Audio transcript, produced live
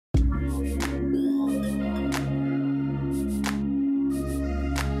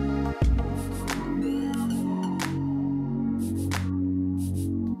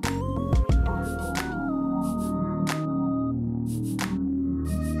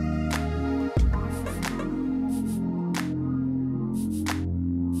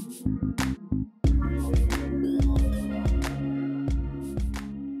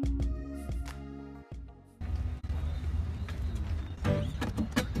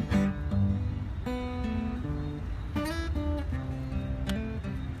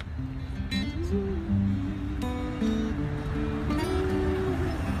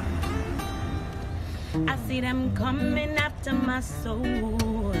them coming after my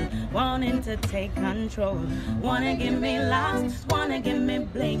soul, wanting to take control. Wanna give me locks, wanna give me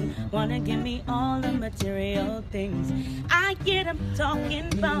bling, wanna give me all the material things. I get them talking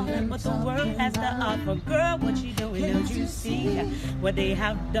about what the world has to offer. Girl, what you doing? Don't you see what they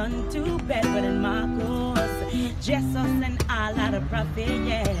have done to Bedford and Marcos? Jesus and all out of profit,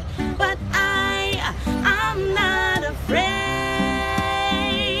 yeah. But I'm not afraid.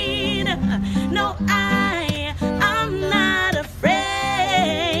 No, I'm not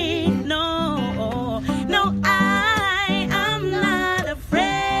afraid. No, no, I'm not afraid.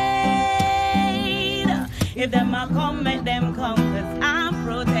 If them a come, let them come, 'cause I'm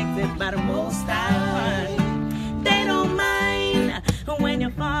protected by the Most High One. They don't mind when you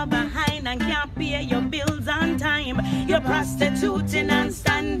fall behind and can't pay your bills on time. You're prostituting and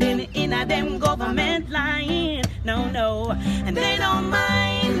standing in a them government line. No, no, and they don't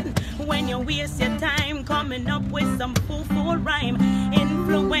mind when you waste your time coming up with some fool rhyme,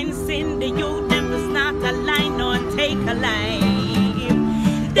 influencing the youth them to start a line or take a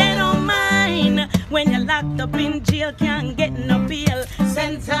line. They don't mind when you're locked up in jail, can't get no bail,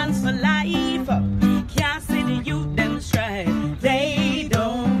 sentence for life, can't see the youth them strive. They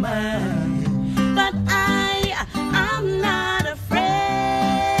don't mind, but I'm not afraid.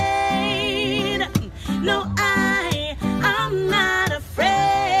 No, I'm not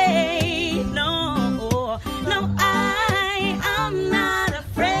afraid. No, no, I'm not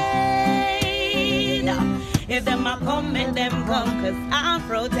afraid. If them a come, let them come, 'cause I'm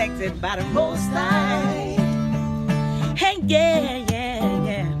protected by the Most High. Hey, yeah, yeah,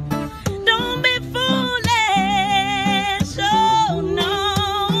 yeah. Don't be foolish, oh no.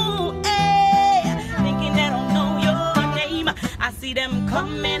 Hey, thinking they don't know your name. I see them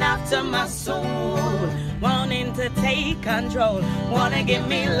coming after my soul, wanting to take control. Wanna give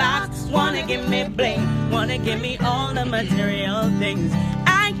me locks, wanna give me bling, wanna give me all the material things.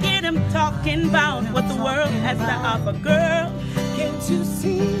 I get them talking about what the world has to offer. Girl, can't you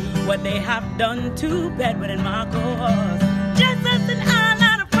see what they have done to Bedford and Marcos? Jesus and all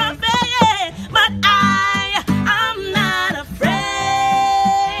out of profit, yeah. But I'm not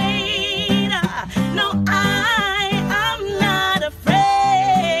afraid. No, I'm not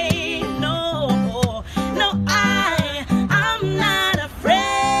afraid. No, no, I'm not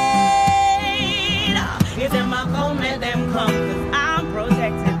afraid. If them a come, let them come, 'cause I'm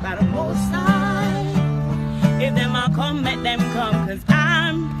protected by the Most High. If them a come, let them come, 'cause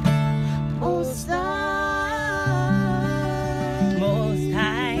I'm Most High. Most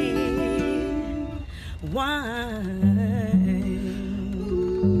High One.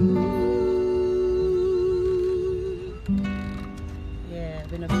 Yeah,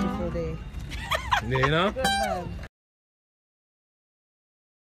 been a beautiful day. Yeah, you know? Good man.